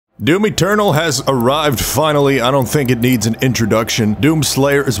Doom Eternal has arrived finally. I don't think it needs an introduction. Doom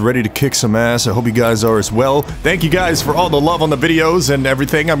Slayer is ready to kick some ass. I hope you guys are as well. Thank you guys for all the love on the videos and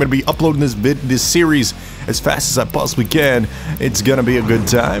everything. I'm gonna be uploading this series as fast as I possibly can. It's gonna be a good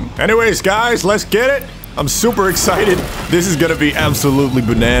time. Anyways, guys, let's get it. I'm super excited. This is gonna be absolutely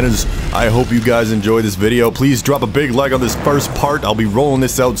bananas. I hope you guys enjoy this video. Please drop a big like on this first part. I'll be rolling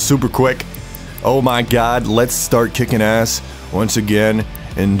this out super quick. Oh my god, let's start kicking ass once again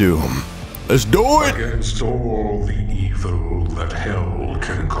in Doom. Let's do it! Against all the evil that hell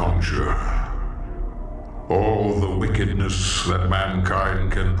can conjure, all the wickedness that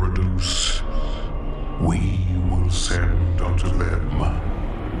mankind can produce, we will send unto them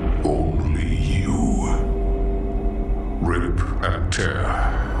only you. Rip and tear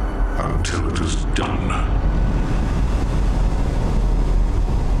until it is done.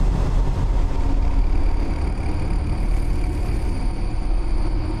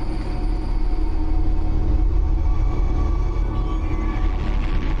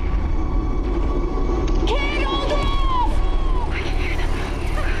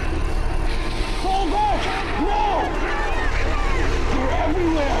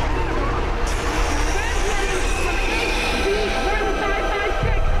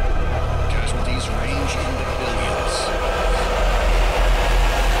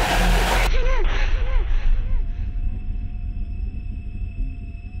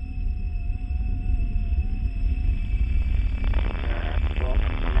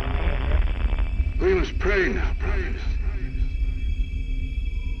 We must pray now, brothers.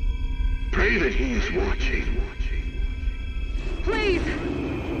 Pray that he is watching. Please,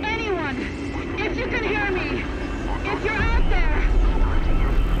 anyone, if you can hear me, if you're out there.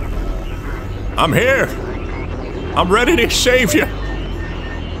 I'm here. I'm ready to save you.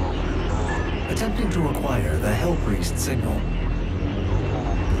 Attempting to acquire the Hell Priest signal.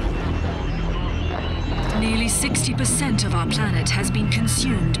 Nearly 60% of our planet has been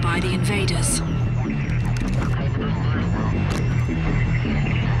consumed by the invaders.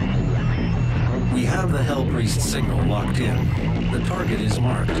 We have the Hell Priest signal locked in. The target is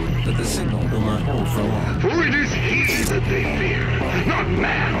marked, but the signal will not hold for long. For it is he that they fear, not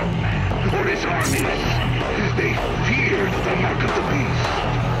man or his armies. They feared the mark of the beast.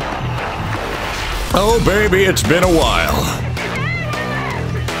 Oh baby, it's been a while.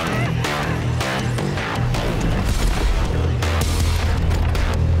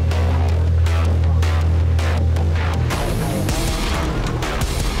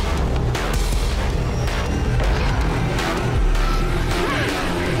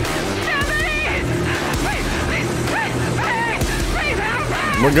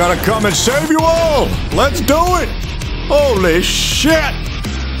 We're gonna come and save you all! Let's do it! Holy shit!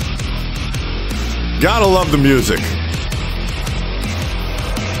 Gotta love the music.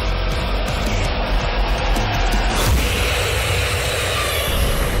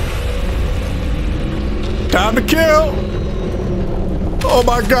 Time to kill! Oh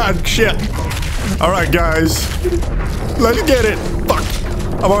my god, shit. Alright guys, let's get it! Fuck!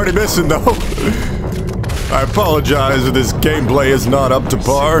 I'm already missing though. I apologize if this gameplay is not up to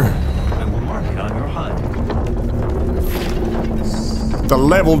par. I will mark it on your HUD. The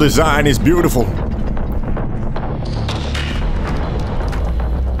level design is beautiful.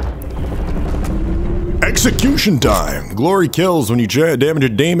 Execution time. Glory kills when you damage a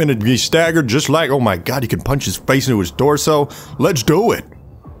demon and be staggered just like, oh my god, you can punch his face into his torso. Let's do it.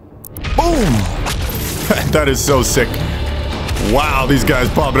 Boom! That is so sick. Wow, these guys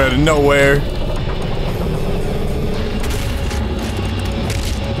popping out of nowhere.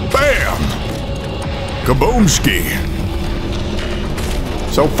 Bam! Kaboomski!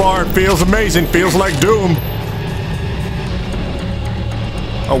 So far, it feels amazing. Feels like Doom.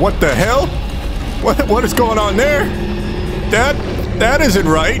 Oh, what the hell? What is going on there? That isn't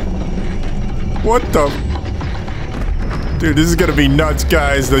right. What the? Dude, this is gonna be nuts,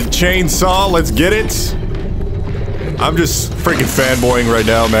 guys. The chainsaw, let's get it. I'm just freaking fanboying right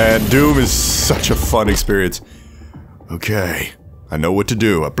now, man. Doom is such a fun experience. Okay. I know what to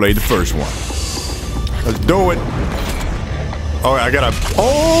do. I played the first one. Let's do it. Oh, I gotta...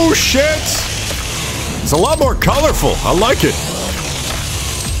 Oh, shit! It's a lot more colorful. I like it.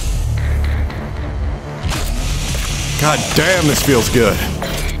 God damn, this feels good.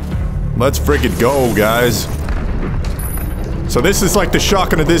 Let's freaking go, guys. So this is like the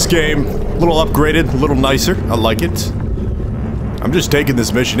shotgun of this game. A little upgraded, a little nicer. I like it. I'm just taking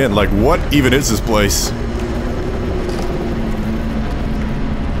this mission in. Like, what even is this place?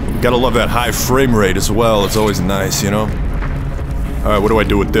 Gotta love that high frame rate as well. It's always nice, you know? Alright, what do I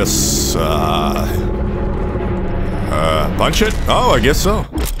do with this? Punch it? Oh, I guess so.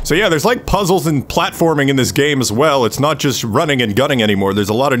 So yeah, there's like puzzles and platforming in this game as well. It's not just running and gunning anymore. There's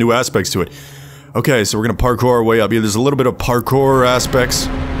a lot of new aspects to it. Okay, so we're gonna parkour our way up here. There's a little bit of parkour aspects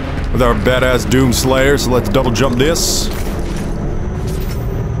with our badass Doom Slayer, so let's double jump this.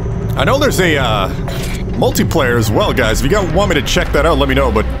 I know there's a multiplayer as well, guys. If you want me to check that out, let me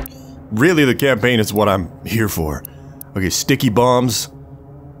know, but really the campaign is what I'm here for. Okay, sticky bombs,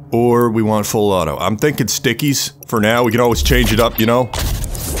 or we want full auto. I'm thinking stickies for now. We can always change it up, you know?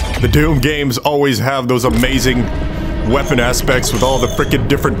 The Doom games always have those amazing weapon aspects with all the frickin'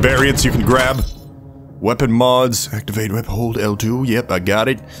 different variants you can grab. Weapon mods, activate weapon, hold L2, yep, I got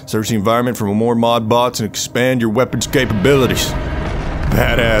it. Search the environment for more mod bots and expand your weapon's capabilities.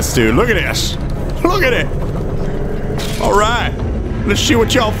 Badass, dude, look at this. Look at it. Alright, let's see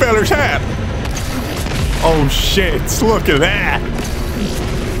what y'all fellers have. Oh shit, look at that.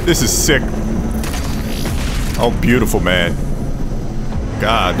 This is sick. Oh, beautiful, man.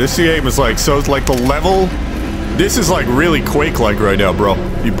 God, this game is like, so it's like the level, this is like really Quake-like right now, bro.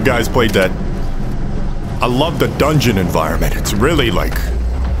 You guys played that. I love the dungeon environment. It's really like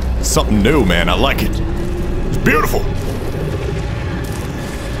something new, man. I like it. It's beautiful.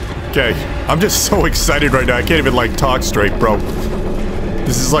 Okay, I'm just so excited right now. I can't even like talk straight, bro.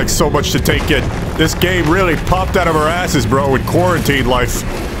 This is like so much to take in. This game really popped out of our asses, bro, in quarantine life.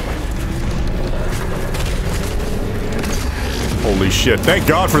 Holy shit. Thank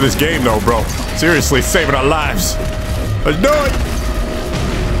God for this game, though, bro. Seriously, saving our lives. Let's do it!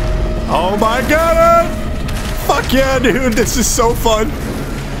 Oh my God! Fuck yeah, dude. This is so fun.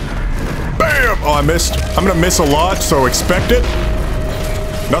 Bam! Oh, I missed. I'm gonna miss a lot, so expect it.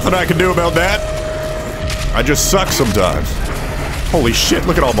 Nothing I can do about that. I just suck sometimes. Holy shit,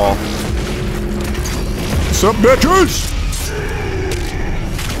 look at all ball. What's up, bitches?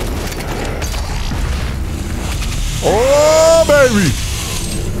 Oh, baby!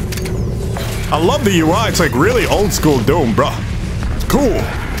 I love the UI. It's like really old school Doom, bro. It's cool.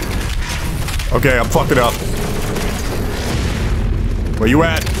 Okay, I'm fucking up. Where you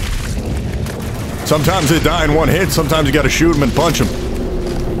at? Sometimes they die in one hit. Sometimes you gotta shoot them and punch them.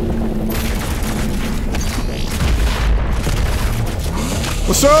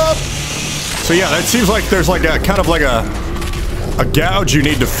 What's up? So yeah, that seems like there's like a kind of like a gouge you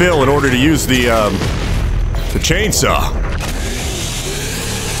need to fill in order to use the chainsaw.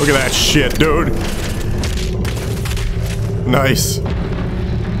 Look at that shit, dude. Nice.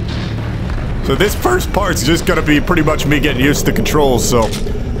 So this first part's just gonna be pretty much me getting used to the controls, so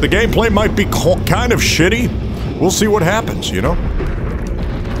the gameplay might be kind of shitty. We'll see what happens, you know?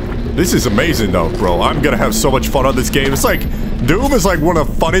 This is amazing though, bro. I'm gonna have so much fun on this game. It's like, Doom is like one of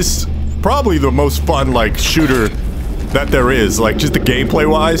the funnest, probably the most fun, like, shooter that there is. Like, just the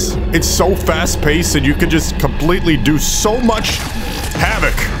gameplay-wise. It's so fast-paced and you can just completely do so much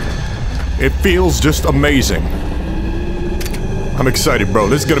havoc. It feels just amazing. I'm excited, bro.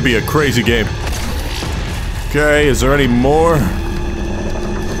 This is gonna be a crazy game. Okay, is there any more?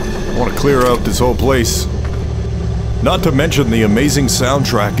 I want to clear out this whole place. Not to mention the amazing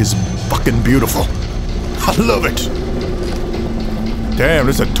soundtrack is fucking beautiful. I love it. Damn,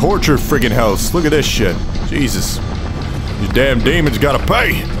 this is a torture friggin' house. Look at this shit. Jesus. These damn demons gotta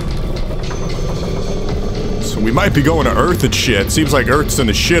pay. So we might be going to Earth and shit. Seems like Earth's in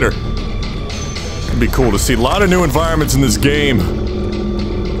the shitter. It'd be cool to see a lot of new environments in this game.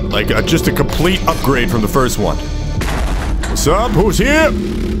 Like, just a complete upgrade from the first one. What's up? Who's here?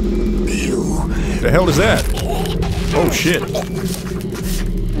 The hell is that? Oh shit.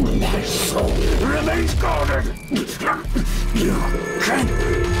 My soul remains guarded. You can't.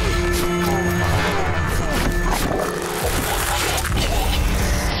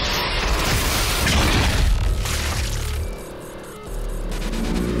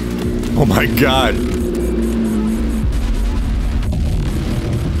 Oh my God.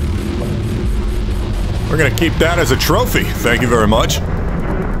 We're gonna keep that as a trophy. Thank you very much.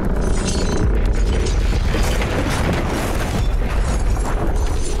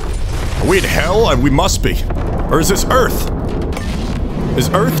 Are we in hell? We must be. Or is this Earth? Is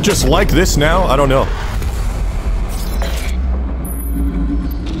Earth just like this now? I don't know.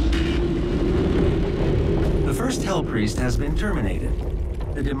 The first Hell Priest has been terminated.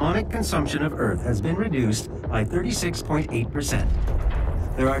 The demonic consumption of Earth has been reduced by 36.8%.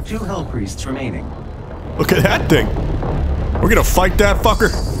 There are 2 Hell Priests remaining. Look at that thing. We're gonna fight that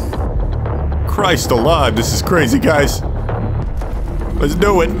fucker? Christ alive, this is crazy, guys. Let's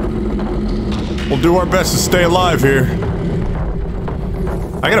do it. We'll do our best to stay alive here.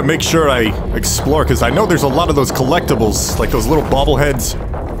 I gotta make sure I explore, because I know there's a lot of those collectibles, like those little bobbleheads.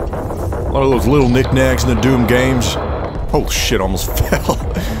 A lot of those little knickknacks in the Doom games. Oh shit, almost fell.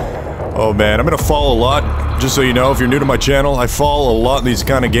 Oh man, I'm gonna fall a lot. Just so you know, if you're new to my channel, I fall a lot in these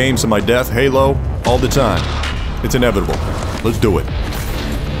kind of games to my death. Halo, all the time. It's inevitable. Let's do it.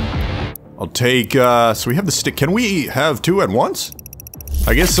 I'll take, so we have the stick. Can we have two at once?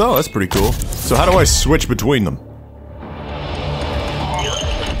 I guess so, that's pretty cool. So how do I switch between them?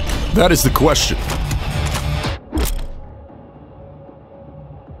 That is the question.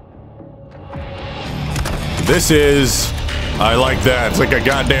 This is... I like that. It's like a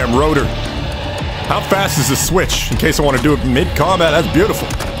goddamn rotor. How fast is the switch? In case I want to do it mid-combat, that's beautiful.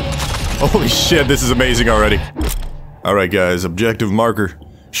 Holy shit, this is amazing already. Alright guys, objective marker.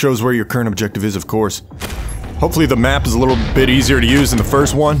 Shows where your current objective is, of course. Hopefully the map is a little bit easier to use than the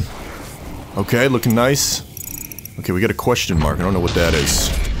first one. Okay, looking nice. Okay, we got a question mark. I don't know what that is.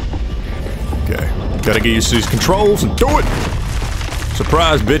 Okay, gotta get used to these controls and do it!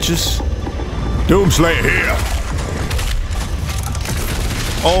 Surprise, bitches. Doomslayer here.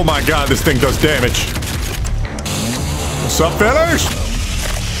 Oh my god, this thing does damage. What's up, fellas?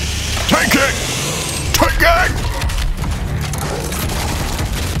 Take it! Take it!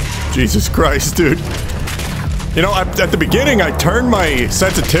 Jesus Christ, dude. You know, at the beginning, I turned my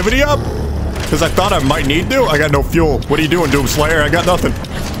sensitivity up because I thought I might need to. I got no fuel. What are you doing, Doomslayer? I got nothing.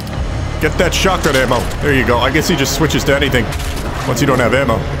 Get that shotgun ammo. There you go. I guess he just switches to anything once you don't have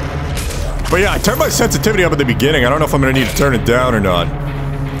ammo. But yeah, I turned my sensitivity up at the beginning. I don't know if I'm gonna need to turn it down or not.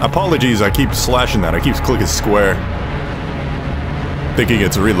 Apologies, I keep slashing that. I keep clicking square. Thinking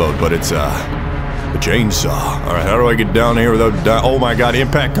it's a reload, but it's, a chainsaw. Alright, how do I get down here without dying? Oh my god,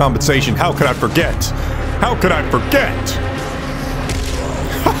 impact compensation. How could I forget? How could I forget?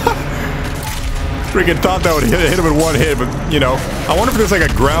 Freaking thought that would hit him in one hit, but, you know. I wonder if there's like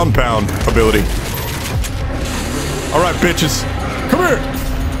a ground pound ability. Alright, bitches. Come here!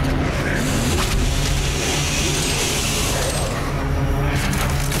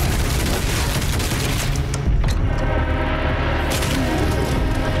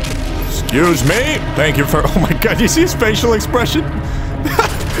 Excuse me. Thank you for... Oh my god, do you see his facial expression?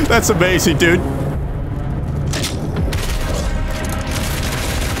 That's amazing, dude.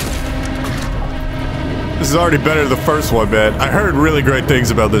 This is already better than the first one, man. I heard really great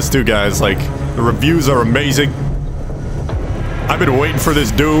things about this too, guys. Like, the reviews are amazing. I've been waiting for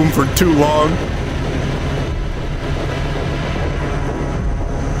this Doom for too long.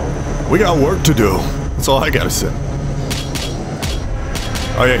 We got work to do. That's all I gotta say.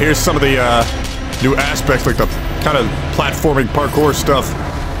 Oh yeah, here's some of the new aspects, like the kind of platforming parkour stuff.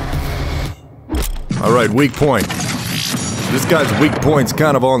 Alright, weak point. This guy's weak point's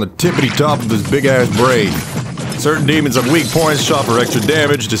kind of on the tippity top of his big ass brain. Certain demons have weak points, shot for extra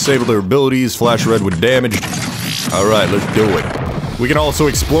damage, disable their abilities, flash red when damaged. Alright, let's do it. We can also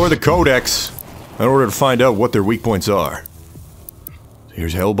explore the codex in order to find out what their weak points are.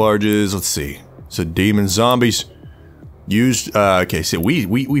 Here's hell barges, let's see. So demons, zombies. Used, okay, so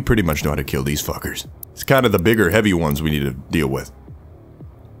we pretty much know how to kill these fuckers. It's kind of the bigger, heavy ones we need to deal with.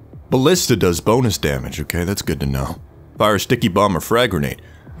 Ballista does bonus damage, okay, that's good to know. Fire a sticky bomb or frag grenade.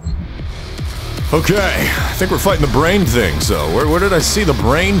 Okay, I think we're fighting the brain thing, so where did I see the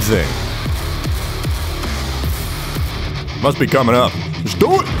brain thing? Must be coming up. Let's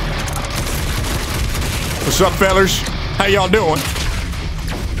do it! What's up, fellers? How y'all doing?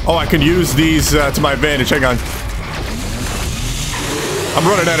 Oh, I can use these to my advantage, hang on. I'm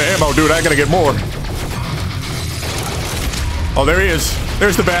running out of ammo, dude. I gotta get more. Oh, there he is.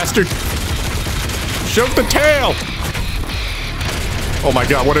 There's the bastard. Shoot the tail! Oh my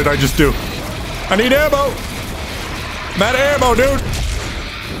god, what did I just do? I need ammo! I'm out of ammo, dude!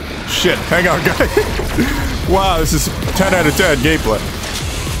 Shit, hang on, guys. Wow, this is 10 out of 10 gameplay.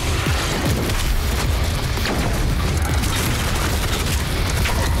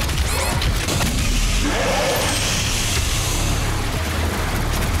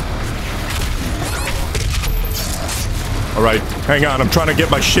 Alright, hang on, I'm trying to get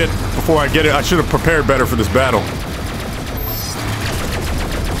my shit before I get it. I should have prepared better for this battle.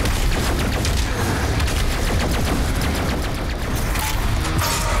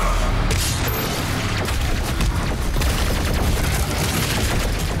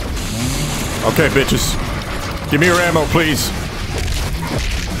 Okay, bitches. Give me your ammo, please.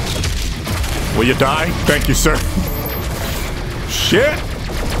 Will you die? Thank you, sir. Shit!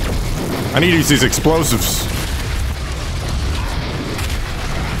 I need to use these explosives.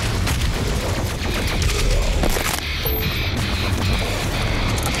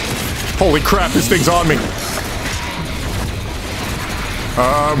 Holy crap, this thing's on me.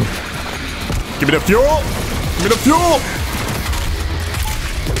 Give me the fuel! Give me the fuel!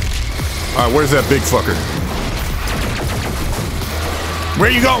 Alright, where's that big fucker? Where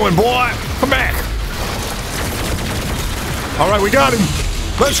you going, boy? Come back. All right, we got him.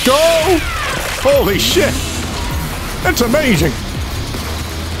 Let's go. Holy shit. That's amazing.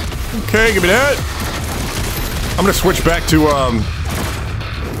 Okay, give me that. I'm gonna switch back to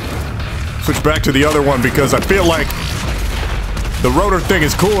the other one because I feel like the rotor thing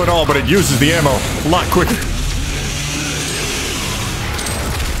is cool and all, but it uses the ammo a lot quicker.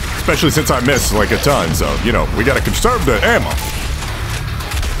 Especially since I miss like a ton, so you know, we gotta conserve the ammo.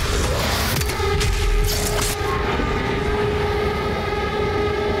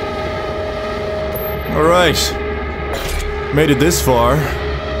 Alright. Made it this far.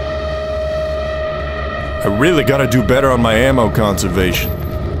 I really gotta do better on my ammo conservation.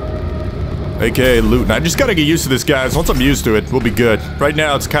 AKA looting. I just gotta get used to this, guys. Once I'm used to it, we'll be good. Right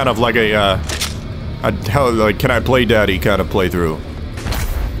now, it's kind of like a, like, can I play daddy kind of playthrough.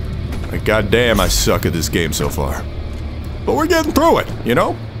 Like, goddamn, I suck at this game so far. But we're getting through it, you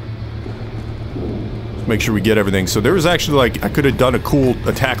know? Let's make sure we get everything. So there was actually, like, I could have done a cool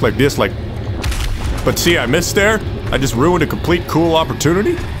attack like this, like... But see, I missed there. I just ruined a complete cool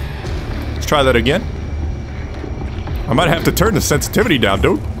opportunity. Let's try that again. I might have to turn the sensitivity down,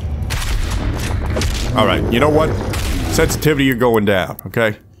 dude. Alright, you know what? Sensitivity, you're going down,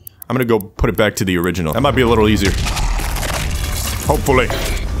 okay? I'm gonna go put it back to the original. That might be a little easier. Hopefully.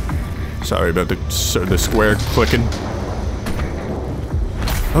 Sorry about the square clicking.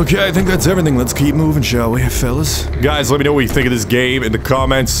 Okay, I think that's everything. Let's keep moving, shall we, fellas? Guys, let me know what you think of this game in the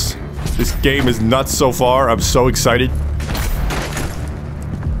comments. This game is nuts so far. I'm so excited.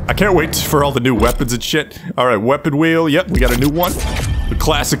 I can't wait for all the new weapons and shit. Alright, weapon wheel. Yep, we got a new one. The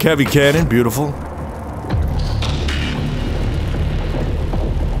classic heavy cannon. Beautiful.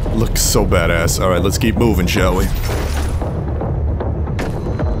 Looks so badass. Alright, let's keep moving, shall we?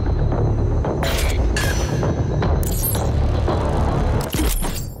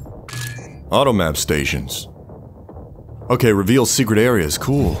 Automap stations. Okay, reveal secret areas.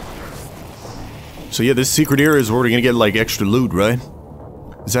 Cool. So yeah, this secret area is where we're gonna get, like, extra loot, right?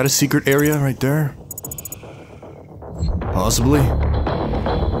 Is that a secret area right there? Possibly? I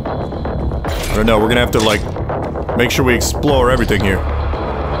don't know, we're gonna have to, like, make sure we explore everything here.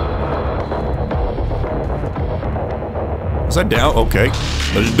 Is that down? Okay.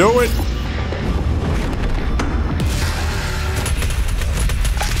 Let's do it!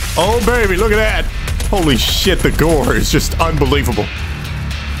 Oh baby, look at that! Holy shit, the gore is just unbelievable.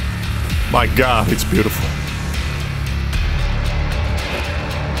 My god, it's beautiful.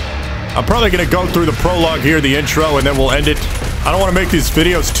 I'm probably gonna go through the prologue here, the intro, and then we'll end it. I don't want to make these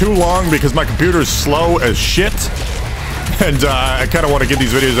videos too long because my computer is slow as shit. And I kind of want to get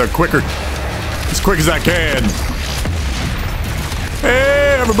these videos out quicker. As quick as I can.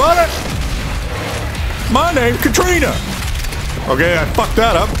 Hey, everybody! My name's Katrina! Okay, I fucked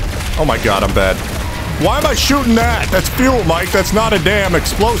that up. Oh my god, I'm bad. Why am I shooting that? That's fuel, Mike. That's not a damn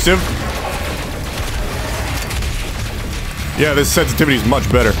explosive. Yeah, this sensitivity is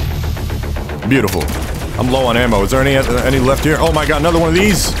much better. Beautiful. I'm low on ammo. Is there any left here? Oh my god, another one of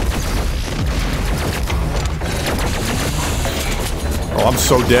these. Oh, I'm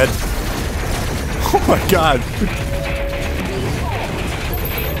so dead. Oh my god.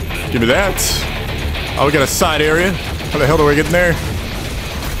 Give me that. Oh, we got a side area. How the hell do I get in there?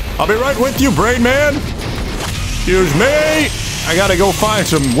 I'll be right with you, brain man. Excuse me. I gotta go find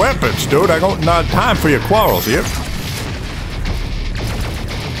some weapons, dude. I got not time for your quarrels here.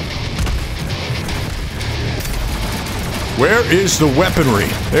 Where is the weaponry?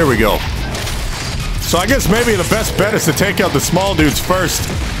 There we go. So I guess maybe the best bet is to take out the small dudes first,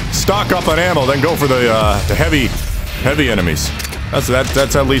 stock up on ammo, then go for the heavy enemies.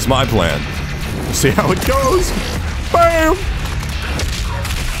 That's at least my plan. We'll see how it goes. Bam!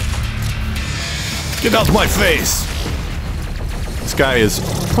 Get out of my face. This guy is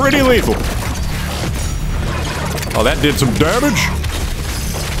pretty lethal. Oh, that did some damage.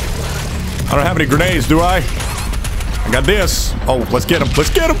 I don't have any grenades, do I? I got this. Oh, let's get him. Let's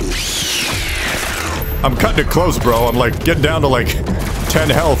get him. I'm cutting it close, bro. I'm like getting down to like 10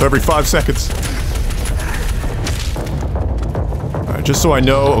 health every 5 seconds. Alright, just so I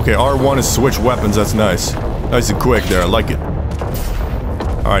know. Okay, R1 is switch weapons. That's nice. Nice and quick there. I like it.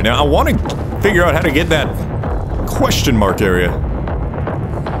 Alright, now I want to figure out how to get that question mark area.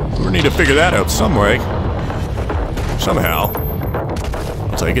 We need to figure that out some way. Somehow.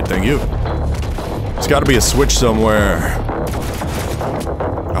 I'll take it. Thank you. There's got to be a switch somewhere.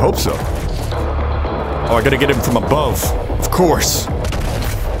 I hope so. Oh, I gotta get him from above. Of course.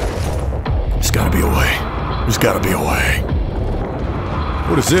 There's gotta be a way. There's gotta be a way.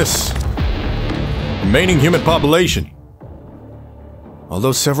 What is this? Remaining human population. Oh,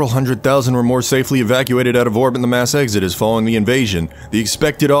 Although several 100,000 were more safely evacuated out of orbit in the mass exodus following the invasion, the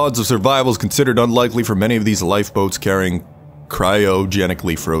expected odds of survival is considered unlikely for many of these lifeboats carrying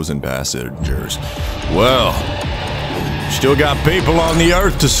cryogenically frozen passengers. Well, still got people on the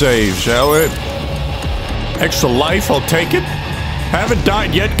Earth to save, shall we? Extra life, I'll take it. Haven't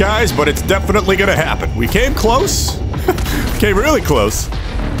died yet, guys, but it's definitely gonna happen. We came close. Came really close.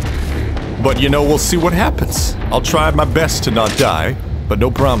 But, you know, we'll see what happens. I'll try my best to not die, but no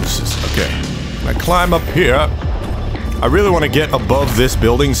promises. Okay. I climb up here. I really want to get above this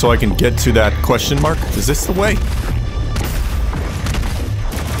building so I can get to that question mark. Is this the way?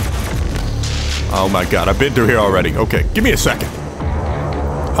 Oh my god, I've been through here already. Okay, give me a second.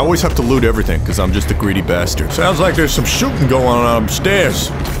 I always have to loot everything because I'm just a greedy bastard. Sounds like there's some shooting going on upstairs.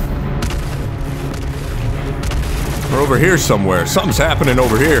 We're over here somewhere. Something's happening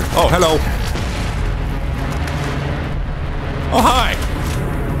over here. Oh, hello. Oh, hi.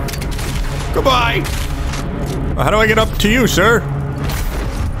 Goodbye. How do I get up to you, sir?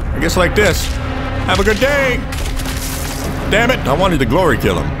 I guess like this. Have a good day. Damn it. I wanted to glory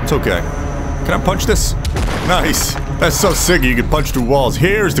kill him. It's okay. Can I punch this? Nice. That's so sick you can punch through walls.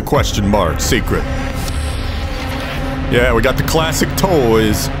 Here's the question mark secret. Yeah, we got the classic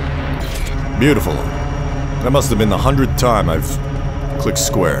toys. Beautiful. That must have been the 100th time I've clicked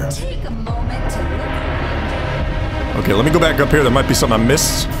square. Take a moment to look around. Okay, let me go back up here. There might be something I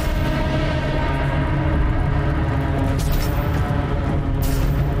missed.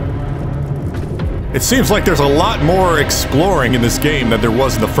 It seems like there's a lot more exploring in this game than there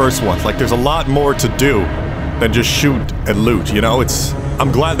was in the first one. Like, there's a lot more to do than just shoot and loot, you know? I'm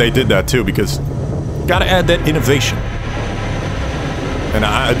glad they did that too, because gotta add that innovation. And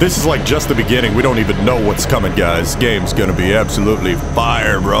this is like just the beginning. We don't even know what's coming, guys. Game's gonna be absolutely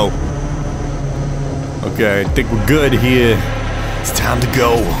fire, bro. Okay, I think we're good here. It's time to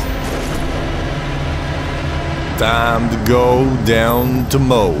go. Time to go down to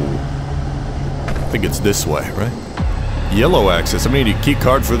Mo. I think it's this way, right? Yellow access. I need a key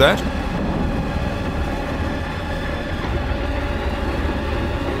card for that.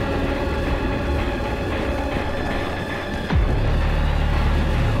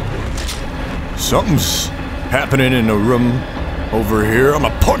 Something's happening in the room over here. I'm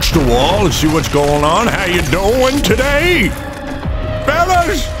gonna punch the wall and see what's going on. How you doing today?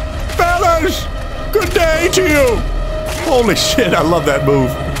 Fellas! Fellas! Good day to you! Holy shit, I love that move.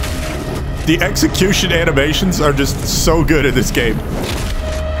 The execution animations are just so good in this game.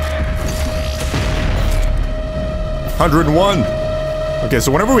 101. Okay,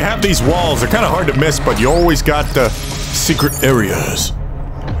 so whenever we have these walls, they're kind of hard to miss, but you always got the secret areas.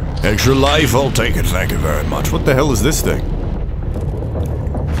 Extra life, I'll take it, thank you very much. What the hell is this thing?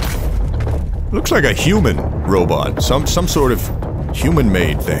 Looks like a human robot. Some sort of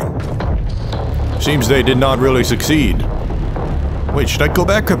human-made thing. Seems they did not really succeed. Wait, should I go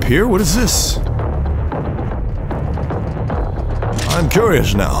back up here? What is this? I'm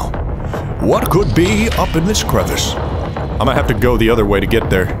curious now. What could be up in this crevice? I might have to go the other way to get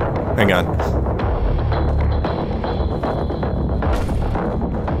there. Hang on.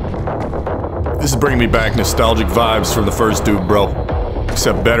 This is bringing me back nostalgic vibes from the first dude, bro.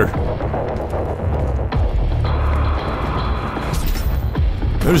 Except better.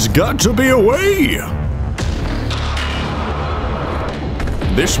 There's got to be a way!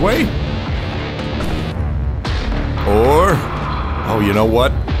 This way? Or... oh, you know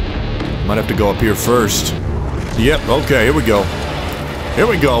what? Might have to go up here first. Yep, okay, here we go. Here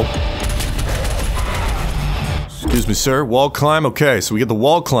we go. Excuse me, sir. Wall climb? Okay, so we get the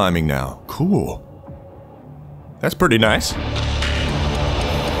wall climbing now. Cool. That's pretty nice.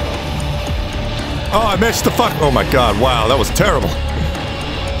 Oh, I missed the fuck... oh my god, wow, that was terrible.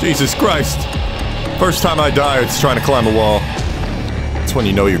 Jesus Christ. First time I die, it's trying to climb a wall. That's when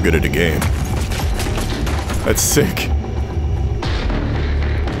you know you're good at a game. That's sick.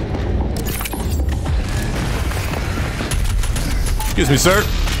 Excuse me, sir.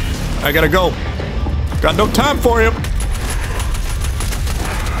 I gotta go. Got no time for you.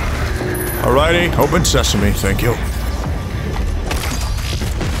 Alrighty, open sesame, thank you.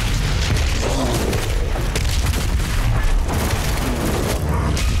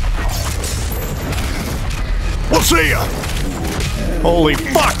 We'll see ya! Holy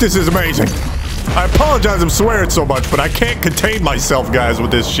fuck, this is amazing! I apologize I'm swearing so much, but I can't contain myself, guys,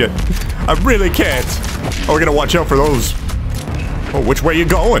 with this shit. I really can't. Oh, we're gonna watch out for those. Oh, which way you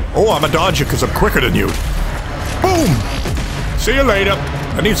going? Oh, I'm a dodger because I'm quicker than you. Boom! See you later.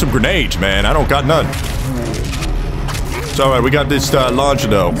 I need some grenades, man. I don't got none. It's alright, we got this launcher,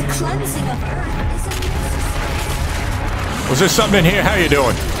 though. The cleansing of Earth is a necessary. Was there something in here? How you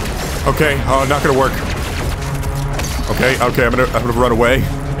doing? Okay, not gonna work. Okay, I'm gonna run away.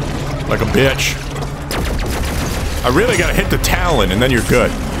 Like a bitch. I really gotta hit the Talon and then you're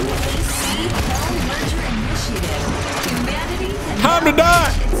good. Time to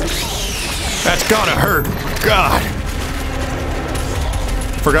die! That's gotta hurt. God.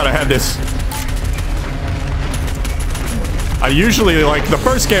 Forgot I had this. I usually, like, the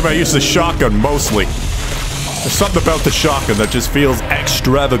first game I used the shotgun mostly. There's something about the shotgun that just feels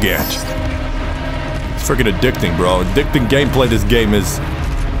extravagant. It's freaking addicting, bro. Addicting gameplay this game is.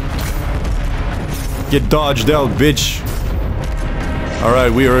 Get dodged out, bitch.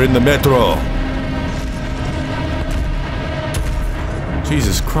 Alright, we are in the metro.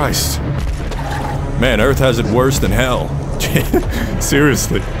 Jesus Christ. Man, Earth has it worse than hell.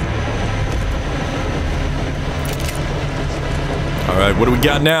 Seriously. Alright, what do we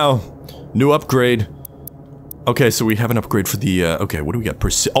got now? New upgrade. Okay, so we have an upgrade for the, okay, what do we got?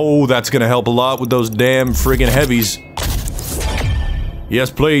 Oh, that's gonna help a lot with those damn friggin' heavies. Yes,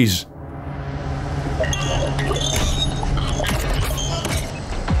 please.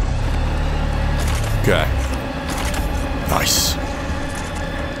 Okay. Nice.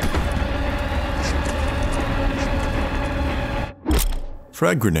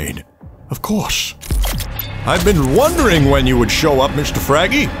 Frag grenade. Of course. I've been wondering when you would show up, Mr.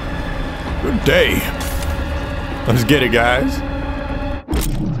 Fraggy. Good day. Let's get it, guys.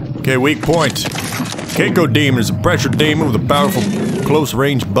 Okay, weak point. Keiko Demon is a pressure demon with a powerful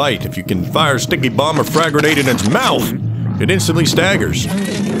close-range bite. If you can fire a sticky bomb or frag grenade in its mouth, it instantly staggers.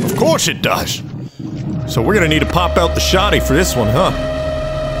 Of course it does. So we're gonna need to pop out the shotty for this one, huh?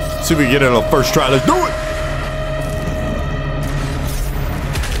 Let's see if we can get it on the first try. Let's do it!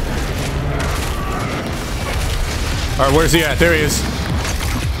 Alright, where's he at? There he is.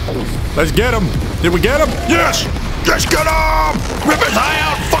 Let's get him! Did we get him? Yes! Let's get him! Rip his eye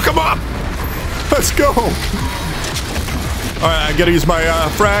out! Fuck him up! Let's go! Alright, I gotta use my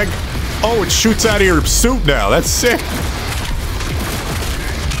frag. Oh, it shoots out of your suit now. That's sick.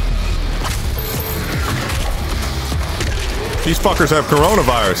 These fuckers have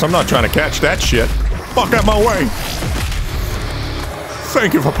coronavirus. I'm not trying to catch that shit. Fuck out my way.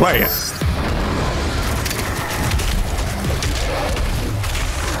 Thank you for playing.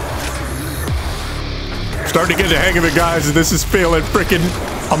 Starting to get the hang of it, guys, and this is feeling freaking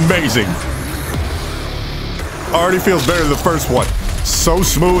amazing. Already feels better than the first one. So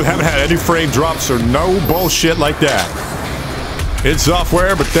smooth, haven't had any frame drops or no bullshit like that. It's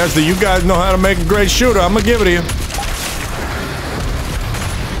software, but that's you guys know how to make a great shooter. I'm gonna give it to you.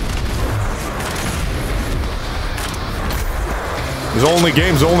 This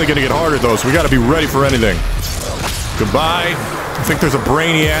game's only gonna get harder though, so we gotta be ready for anything. Goodbye. I think there's a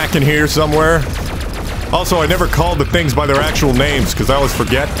brainiac in here somewhere. Also, I never called the things by their actual names, because I always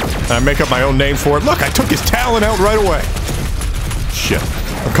forget, and I make up my own names for it. Look, I took his Talon out right away. Shit.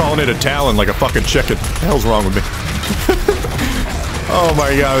 I'm calling it a Talon like a fucking chicken. What the hell's wrong with me? Oh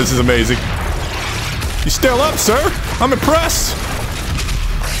my god, this is amazing. You still up, sir? I'm impressed.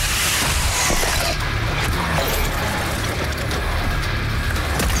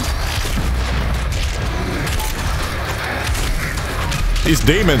 These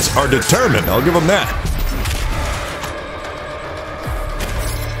demons are determined, I'll give them that.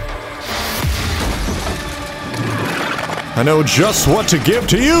 I know just what to give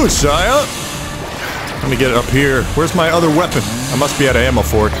to you, sire. Let me get it up here. Where's my other weapon? I must be out of ammo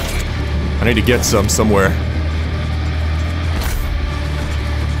for it. I need to get some somewhere.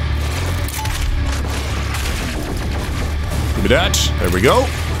 Give me that. There we go.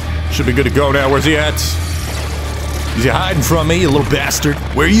 Should be good to go now. Where's he at? Is he hiding from me, you little bastard?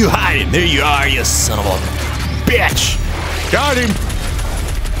 Where are you hiding? There you are, you son of a bitch! Got him!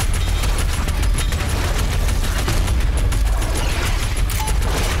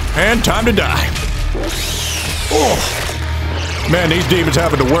 And time to die. Oh! Man, these demons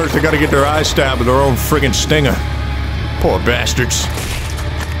having the worst. They gotta get their eyes stabbed with their own friggin' stinger. Poor bastards.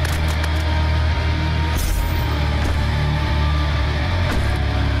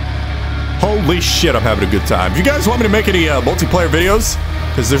 Holy shit, I'm having a good time. If you guys want me to make any multiplayer videos,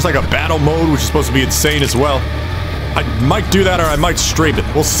 because there's like a battle mode which is supposed to be insane as well, I might do that or I might stream it.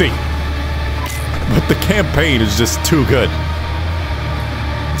 We'll see. But the campaign is just too good.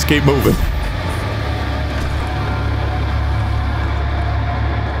 Let's keep moving.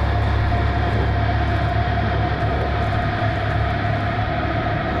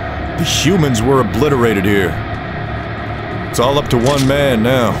 The humans were obliterated here. It's all up to one man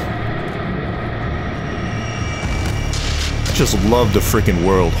now. I just love the freaking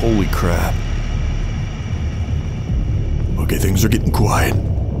world. Holy crap. Okay, things are getting quiet.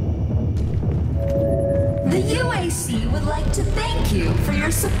 The UAC would like to thank you for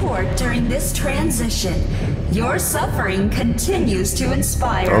your support during this transition. Your suffering continues to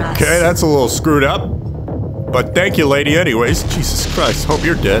inspire us. Okay, that's a little screwed up. But thank you, lady, anyways. Jesus Christ, hope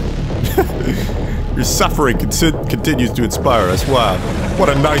you're dead. Your suffering continues to inspire us. Wow, what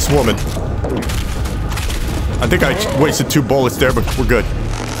a nice woman. I think I wasted 2 bullets there, but we're good.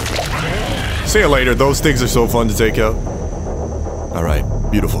 See you later. Those things are so fun to take out. Alright,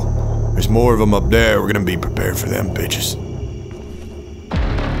 beautiful. There's more of them up there. We're gonna be prepared for them bitches.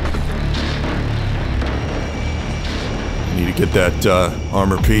 Need to get that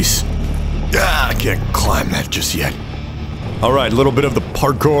armor piece. Ah, I can't climb that just yet. Alright, a little bit of the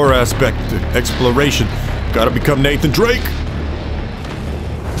parkour aspect, exploration. Gotta become Nathan Drake.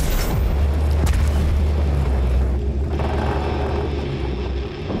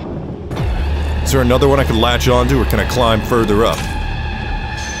 Is there another one I can latch onto, or can I climb further up?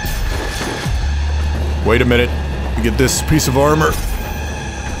 Wait a minute. We get this piece of armor.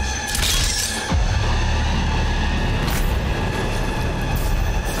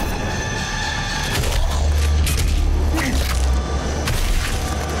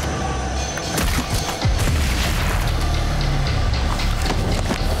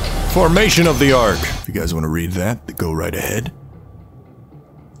 Formation of the Ark. If you guys want to read that, go right ahead.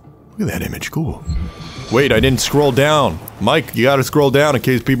 Look at that image, cool. Wait, I didn't scroll down. Mike, you gotta scroll down in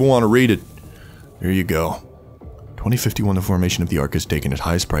case people want to read it. There you go. 2051, the formation of the Ark is taken as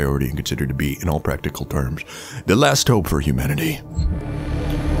highest priority and considered to be, in all practical terms, the last hope for humanity.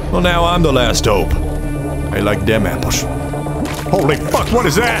 Well, now I'm the last hope. I like them apples. Holy fuck, what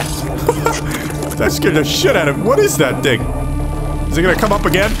is that? That scared the shit out of me. What is that thing? Is it gonna come up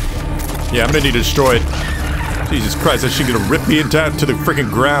again? Yeah, I'm gonna need to destroy it. Jesus Christ, that shit gonna rip me into the freaking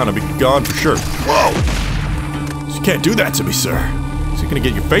ground. I'll be gone for sure. Whoa! You can't do that to me, sir. Is it gonna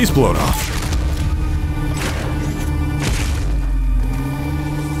get your face blown off?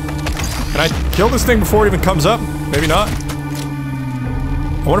 Can I kill this thing before it even comes up? Maybe not.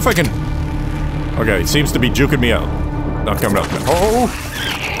 I wonder if I can... Okay, it seems to be juking me out. Not coming up. Oh!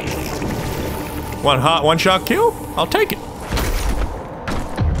 One-shot kill? I'll take it.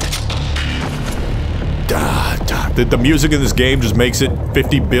 The music in this game just makes it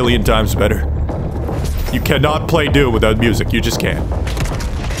 50 billion times better. You cannot play Doom without music. You just can't.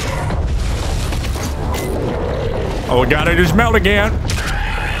 Oh, we got it. Just melt again.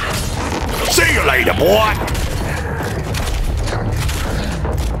 See you later, boy.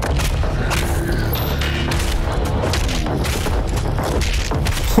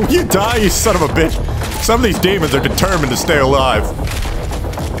 You die, you son of a bitch. Some of these demons are determined to stay alive.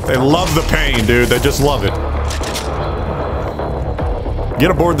 They love the pain, dude. They just love it. Get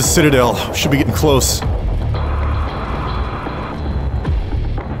aboard the Citadel. Should be getting close.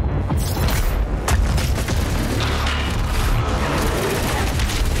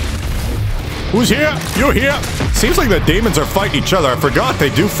 Who's here? You here? Seems like the demons are fighting each other. I forgot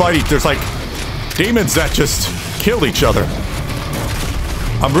they do fight. There's like demons that just kill each other.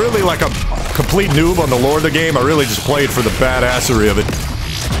 I'm really like a complete noob on the lore of the game. I really just played for the badassery of it.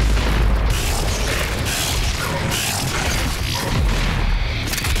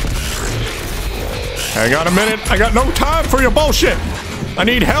 Hang on a minute. I got no time for your bullshit. I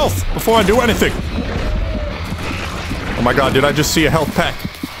need health before I do anything. Oh my god, did I just see a health pack?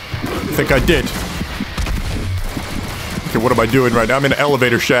 I think I did. Okay, what am I doing right now? I'm in an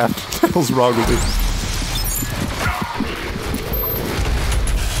elevator shaft. What the hell's wrong with me?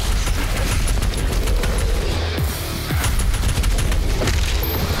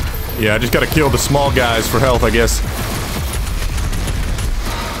 Yeah, I just gotta kill the small guys for health, I guess.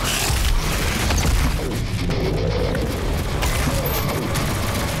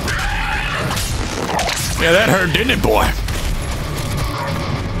 Yeah, that hurt, didn't it, boy?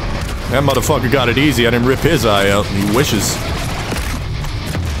 That motherfucker got it easy. I didn't rip his eye out. He wishes.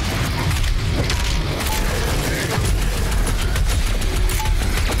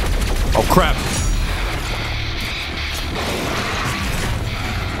 Oh, crap.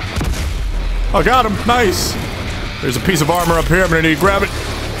 I got him. Nice. There's a piece of armor up here. I'm gonna need to grab it.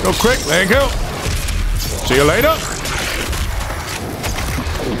 Go quick. Thank you. See you later.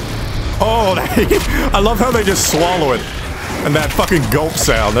 Oh, I love how they just swallow it. And that fucking gulp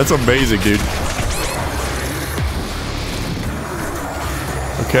sound. That's amazing, dude.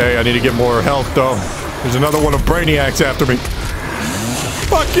 Okay, I need to get more health, though. There's another one of Brainiacs after me.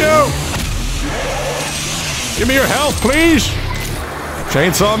 Fuck you! Give me your health, please!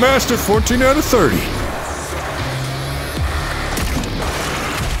 Chainsaw Master, 14 out of 30.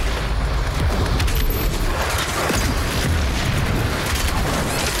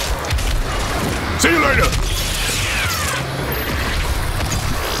 Spider!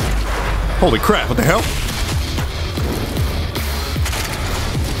 Holy crap, what the hell?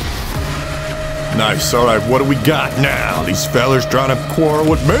 Nice, alright, what do we got now? These fellas trying to quarrel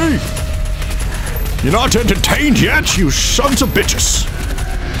with me? You're not entertained yet, you sons of bitches!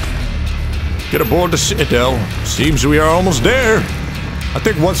 Get aboard the Citadel. Seems we are almost there. I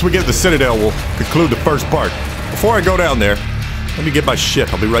think once we get to the Citadel, we'll conclude the first part. Before I go down there, let me get my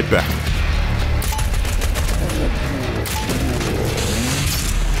shit. I'll be right back.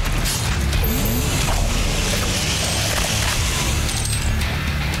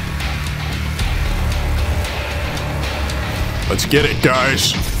 Let's get it,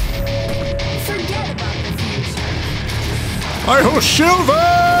 guys. Forget about the future. Hi-ho, Silver!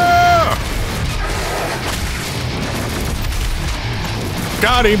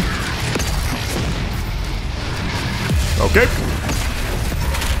 Got him. Okay.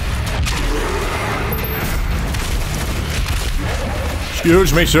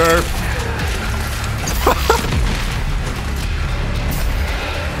 Excuse me, sir.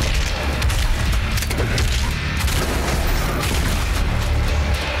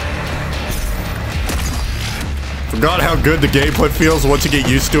 Forgot how good the gameplay feels once you get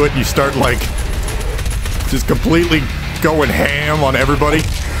used to it. You start, like, just completely going ham on everybody.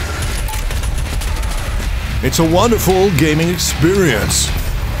 It's a wonderful gaming experience.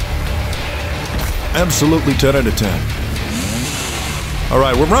 Absolutely 10 out of 10.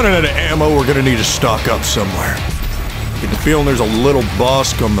 Alright, we're running out of ammo. We're gonna need to stock up somewhere. Get the feeling there's a little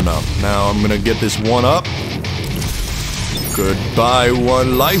boss coming up. Now I'm gonna get this one up. Goodbye,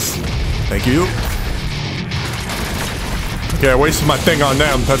 one life. Thank you. Okay, I wasted my thing on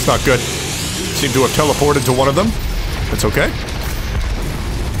them. That's not good. Seem to have teleported to one of them. That's okay.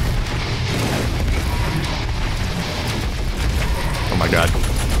 Oh my god.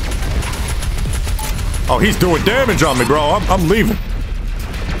 Oh, he's doing damage on me, bro. I'm leaving.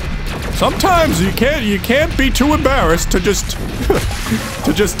 Sometimes you can't be too embarrassed to just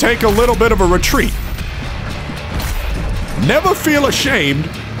to just take a little bit of a retreat. Never feel ashamed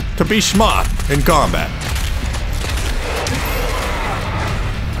to be smart in combat.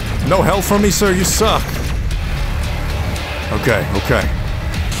 No help from me, sir. You suck. Okay, okay.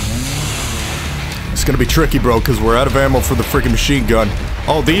 It's gonna be tricky, bro, because we're out of ammo for the freaking machine gun.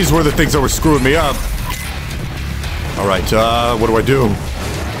 Oh, these were the things that were screwing me up. Alright, what do I do?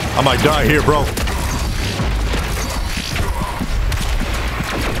 I might die here, bro.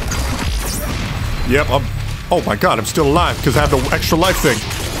 Yep, oh my god, I'm still alive, because I have the extra life thing.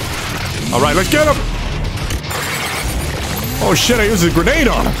 Alright, let's get him! Oh shit, I used a grenade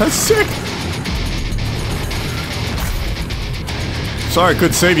on him. That's sick. Sorry I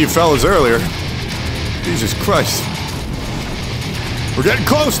couldn't save you fellas earlier. Jesus Christ. We're getting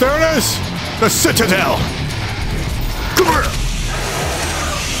close, there it is! The Citadel! Come here!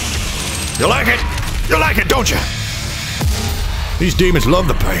 You like it? You like it, don't you? These demons love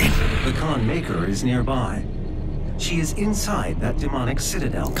the pain. The Khan Maker is nearby. She is inside that demonic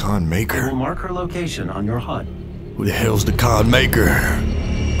Citadel. Khan Maker? I will mark her location on your HUD. Who the hell's the Khan Maker?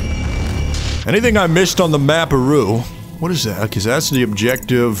 Anything I missed on the map-aroo? What is that? Because that's the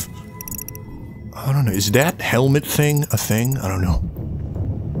objective. I don't know. Is that helmet thing a thing? I don't know.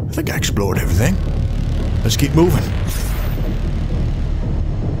 I think I explored everything. Let's keep moving.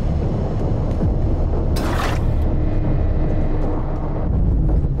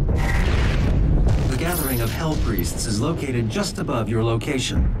 The gathering of Hell Priests is located just above your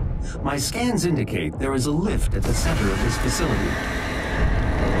location. My scans indicate there is a lift at the center of this facility.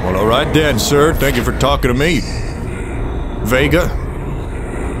 Well, alright then, sir. Thank you for talking to me. Vega.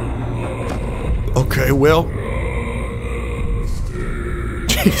 Okay, well.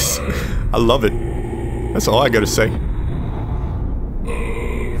 Jeez. I love it. That's all I gotta say.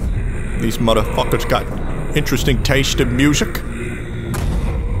 These motherfuckers got interesting taste in music.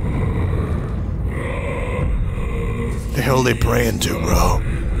 The hell are they praying to, bro?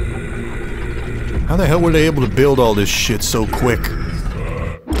 How the hell were they able to build all this shit so quick?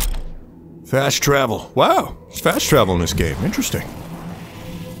 Fast travel. Wow, it's fast travel in this game. Interesting.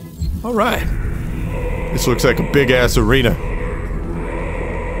 Alright. This looks like a big-ass arena.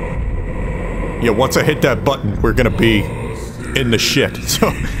 Yeah, once I hit that button, we're gonna be in the shit.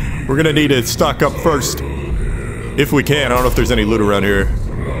 So, we're gonna need to stock up first. If we can. I don't know if there's any loot around here.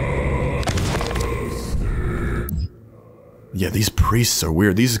 Yeah, these priests are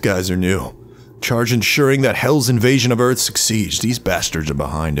weird. These guys are new. Charge ensuring that Hell's invasion of Earth succeeds. These bastards are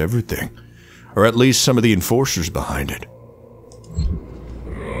behind everything. Or at least some of the enforcers behind it.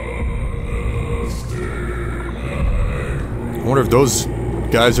 I wonder if those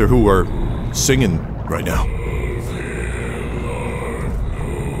guys are who are singing right now.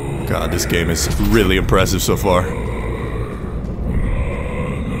 God, this game is really impressive so far.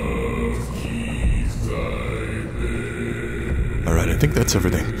 Alright, I think that's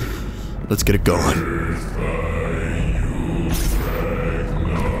everything. Let's get it going.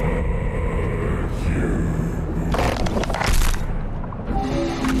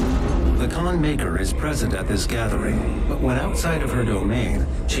 The Khan Maker is present at this gathering, but when outside of her domain,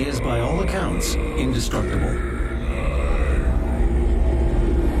 she is by all accounts indestructible.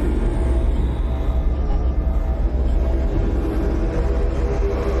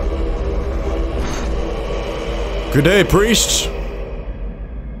 Good day, priests.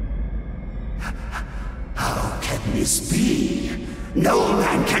 How can this be? No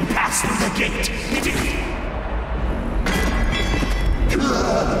man can pass through the gate.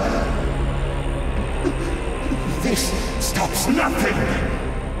 This stops nothing.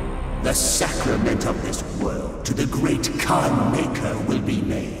 The sacrament of this world to the great Khan Maker will be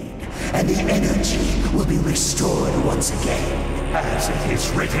made, and the energy will be restored once again. As it is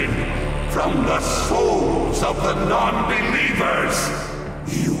written, from the souls of the non-believers,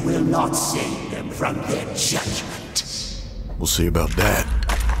 you will not save them from their judgment. We'll see about that.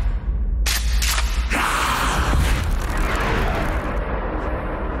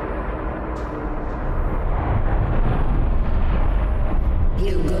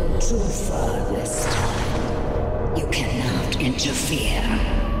 You go too far this time. You cannot interfere.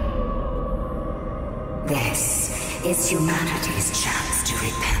 This is humanity's chance to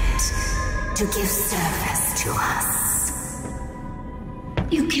repent, to give service to us.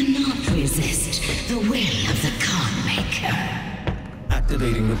 You cannot resist the will of the Khan Maker.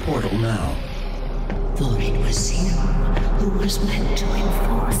 Activating the portal now. For it was you who was meant to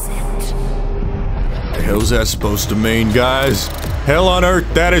enforce it. The hell's that supposed to mean, guys? Hell on Earth,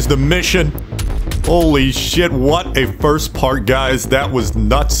 that is the mission. Holy shit, what a first part, guys. That was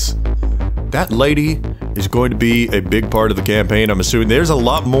nuts. That lady is going to be a big part of the campaign, I'm assuming. There's a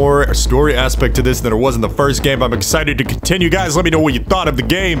lot more story aspect to this than there was in the first game. I'm excited to continue, guys. Let me know what you thought of the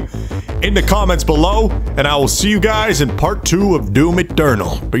game in the comments below, and I will see you guys in part 2 of Doom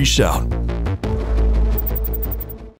Eternal. Peace out.